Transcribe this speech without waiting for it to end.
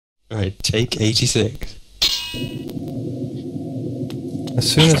Right, take 86.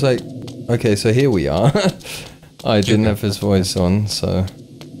 As soon as I... Okay, so here we are. I didn't have his voice on, so...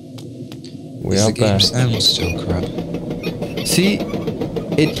 We are the game back. sounds still crap? See,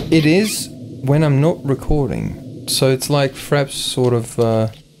 it is when I'm not recording. So it's like Fraps sort of,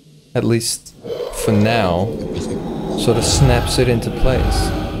 at least for now, sort of snaps it into place.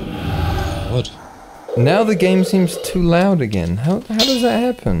 What? Now the game seems too loud again. How does that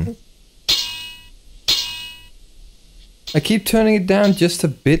happen? I keep turning it down just a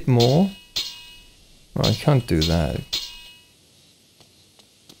bit more. Oh, I can't do that.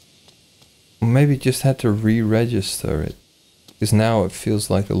 Or maybe just had to re-register it. Because now it feels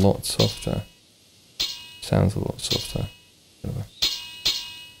like a lot softer. Sounds a lot softer.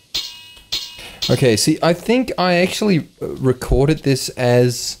 Okay, see, I think I actually recorded this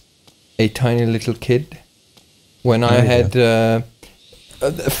as a tiny little kid. When I had...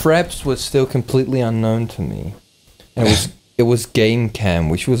 Fraps was still completely unknown to me. And it was GameCam,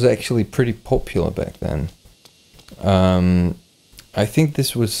 which was actually pretty popular back then. I think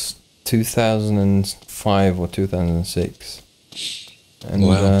this was 2005 or 2006. And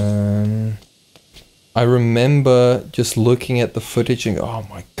wow. I remember just looking at the footage and go, oh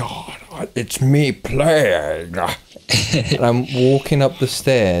my god, it's me playing. And I'm walking up the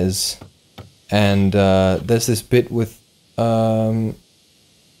stairs and there's this bit with... Oh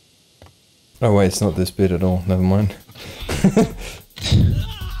wait, it's not this bit at all, never mind.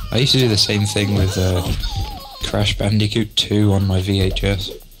 I used to do the same thing with Crash Bandicoot 2 on my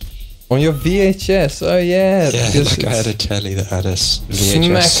VHS. On your VHS? Oh yeah. Yeah, like I had a telly that had a VHS.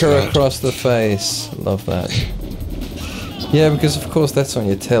 Smack her across the face. Love that. Yeah, because of course that's on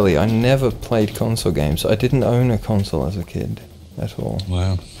your telly. I never played console games. I didn't own a console as a kid at all.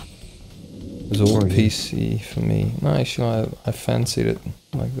 Wow. It was all PC for me. No, actually I fancied it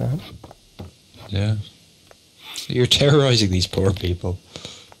like that. Yeah. You're terrorizing these poor people.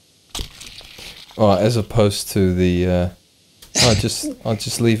 Well, as opposed to the... I'll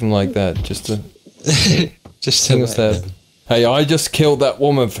just leave them like that, just to... just to that. Hey, I just killed that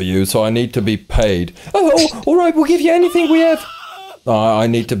woman for you, so I need to be paid. Oh, alright, we'll give you anything we have. I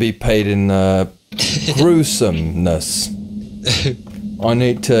need to be paid in gruesomeness. I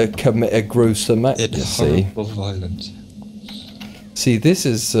need to commit a gruesome act, you see. Horrible violence. See, this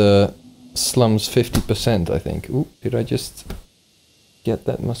is Slums 50%, I think. Ooh, did I just get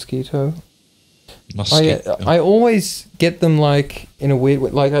that mosquito? I always get them like in a weird way,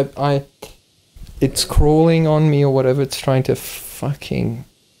 like it's crawling on me or whatever. It's trying to fucking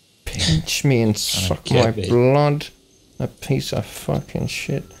pinch me and suck my blood. A piece of fucking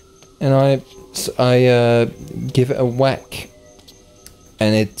shit. And I give it a whack,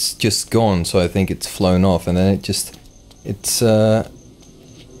 and it's just gone. So I think it's flown off, and then it's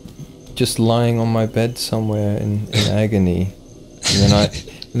just lying on my bed somewhere in agony. And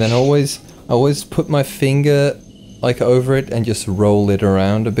then I always put my finger like over it and just roll it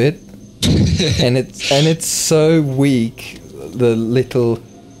around a bit. and it's so weak, the little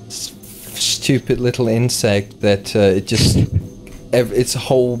stupid little insect, that it just its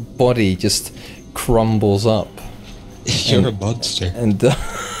whole body just crumbles up. You're a monster. And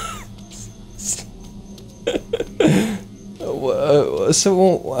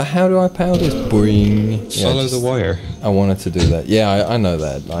so how do I power this? Boing. Follow the wire. I wanted to do that. Yeah, I know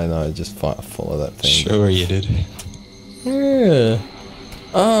that. I know. Just follow that thing. Sure you did. Yeah.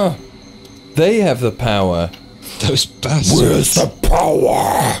 Ah, they have the power. Those bastards. Where's the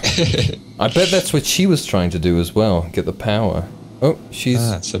power? I bet that's what she was trying to do as well. Get the power. Oh, she's...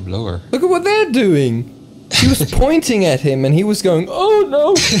 Ah, it's a blower. Look at what they're doing. She was pointing at him and he was going, oh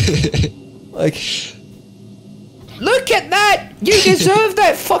no. Like... Look at that! You deserve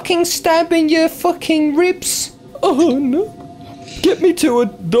that fucking stab in your fucking ribs. Oh no. Get me to a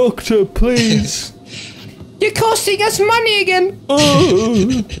doctor, please. You're costing us money again.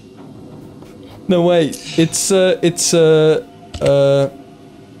 Oh. No, wait.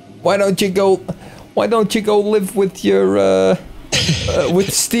 Why don't you go live with your,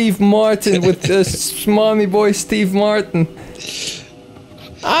 with Steve Martin, with smarmy boy Steve Martin.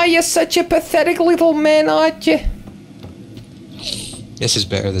 Ah, you're such a pathetic little man, aren't you? This is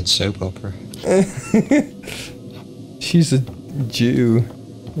better than soap opera. She's a Jew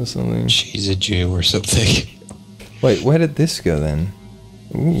or something. She's a Jew or something. Wait, where did this go then?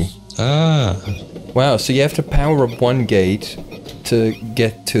 Ooh. Ah. Wow, so you have to power up one gate to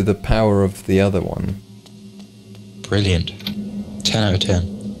get to the power of the other one. Brilliant. 10 out of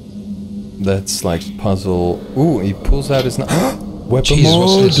 10. That's like puzzle. Ooh, he pulls out his weapon Jesus,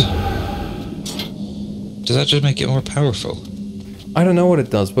 mode. what's this? Does that just make it more powerful? I don't know what it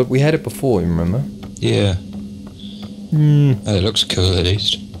does, but we had it before, you remember? Yeah. Oh, it looks cool at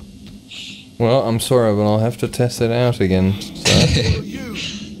least. Well, I'm sorry, but I'll have to test it out again. So.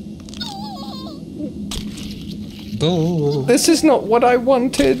 This is not what I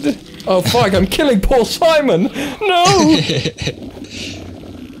wanted. Oh fuck, I'm killing Paul Simon! No!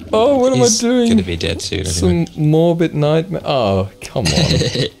 Oh, what am I doing? He's gonna be dead soon anyway. Some morbid nightmare. Oh, come on.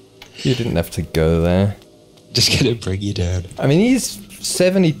 You didn't have to go there. Just gonna bring you down. I mean, he's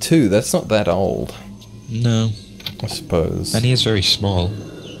 72, that's not that old. No. I suppose. And he is very small.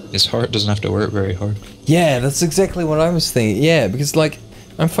 His heart doesn't have to work very hard. Yeah, that's exactly what I was thinking. Yeah, because like,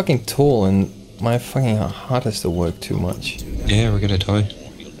 I'm fucking tall and my fucking heart has to work too much. Yeah, we're gonna die.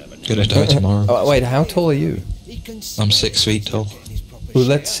 Gonna die tomorrow. Oh, wait, how tall are you? I'm 6 feet tall. Well,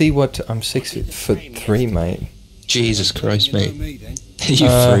 let's see what... I'm 6'3", mate. Jesus Christ, mate. You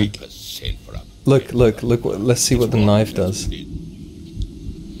freak. Look, let's see what the knife does.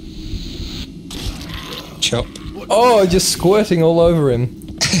 Chop. Oh, just squirting all over him.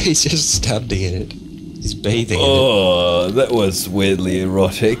 He's just standing in it. He's bathing in it. Oh, that was weirdly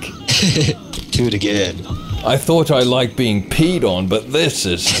erotic. Do it again. I thought I liked being peed on, but this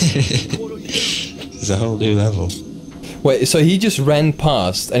is... It's a whole new level. Wait, so he just ran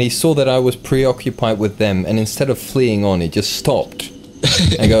past and he saw that I was preoccupied with them, and instead of fleeing on, he just stopped.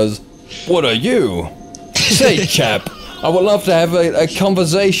 And goes, "What are you? Say, chap, I would love to have a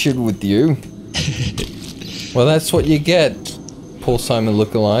conversation with you." Well, that's what you get, Paul Simon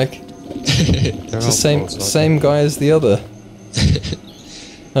lookalike. It's the same guy as the other.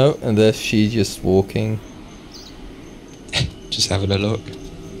 Oh, and there's she just walking. Just having a look.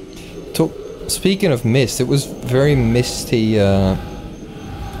 Speaking of mist, it was very misty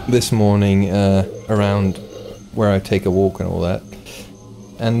this morning around where I take a walk and all that.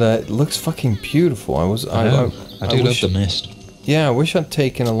 And it looks fucking beautiful. I do love the mist. Yeah, I wish I'd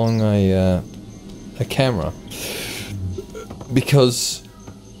taken along a camera. Because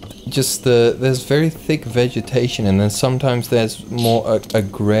just there's very thick vegetation, and then sometimes there's more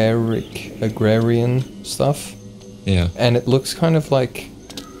agrarian stuff. Yeah. And it looks kind of like...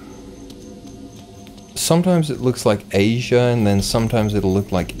 Sometimes it looks like Asia, and then sometimes it'll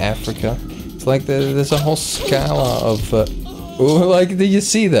look like Africa. It's like there's a whole scala of... like, did you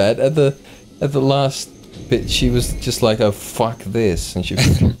see that? At the last bit, she was just like, "Oh, fuck this," and she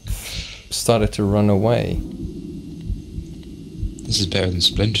started to run away. This is better than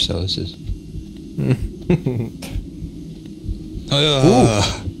Splinter Cell, this is.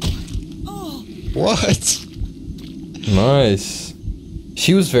 What? Nice.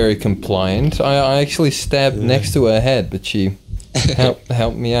 She was very compliant. I actually stabbed next to her head, but she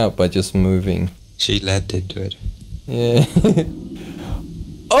helped me out by just moving. She led into it. Yeah.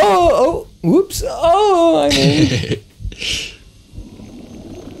 Oh, whoops. Oh, I mean.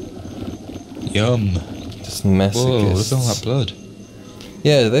 Yum. Just masochists. Whoa, look at all that blood.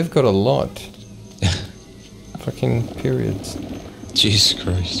 Yeah, they've got a lot. Fucking periods. Jesus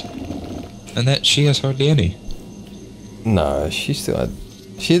Christ. And that she has hardly any. No, she still had...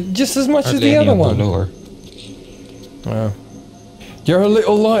 She had just as much hardly as the other one. The lore. Oh. You're a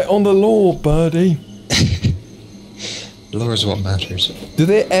little light on the lore, birdie. Lore's what matters. Do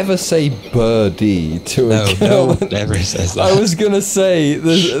they ever say birdie to a girl? No one ever says that. I was gonna say,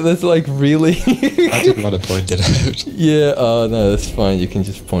 there's like really... I didn't want to point it out. Yeah, oh no, that's fine, you can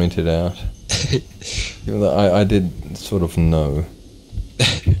just point it out. I did sort of know.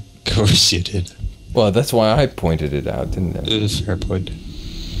 Of course you did. Well, that's why I pointed it out, didn't I? It was a fair point.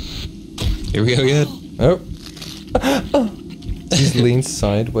 Here we go again. Oh. Just leans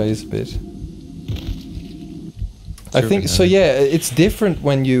sideways a bit. I think so. Yeah, it's different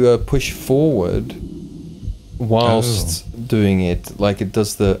when you push forward whilst doing it. Like it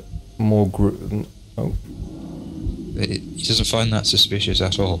does the more He doesn't find that suspicious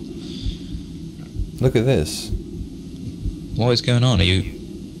at all. Look at this. What is going on? Are you?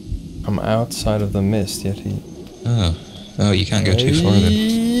 I'm outside of the mist, yet he... Oh, you can't go too far then.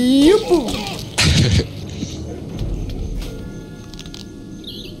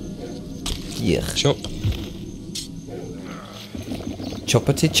 Yeah. Chop.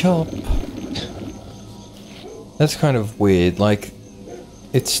 Choppity chop. That's kind of weird, like,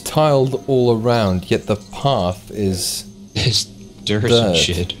 it's tiled all around, yet the path is... There's dirt and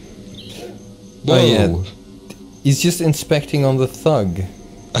shit. Whoa. Oh, yeah. He's just inspecting on the thug.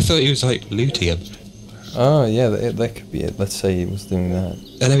 I thought he was, like, looting him. Oh, yeah, that could be it. Let's say he was doing that.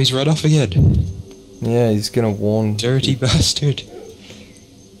 And then he's run off again. Yeah, he's gonna warn... Dirty bastard.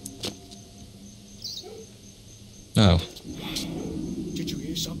 Oh. Did you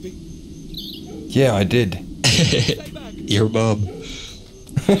hear something? Yeah, I did. Your mum.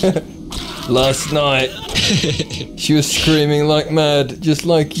 Last night, she was screaming like mad, just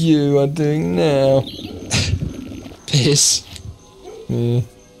like you are doing now. Piss. Yeah.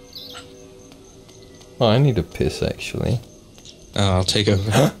 Oh, I need a piss, actually. Oh, I'll take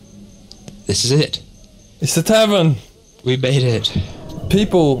over. Huh? This is it. It's the tavern. We made it.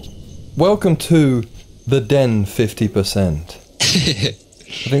 People, welcome to the Den 50%.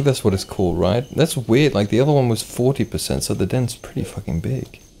 I think that's what it's called, right? That's weird. Like, the other one was 40%, so the den's pretty fucking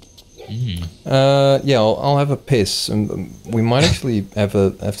big. Yeah, I'll have a piss. And we might actually have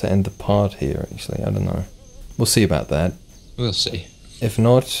to end the part here, actually. I don't know. We'll see about that. We'll see. If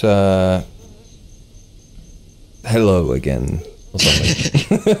not, hello again, or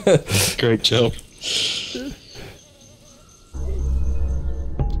something. Great job.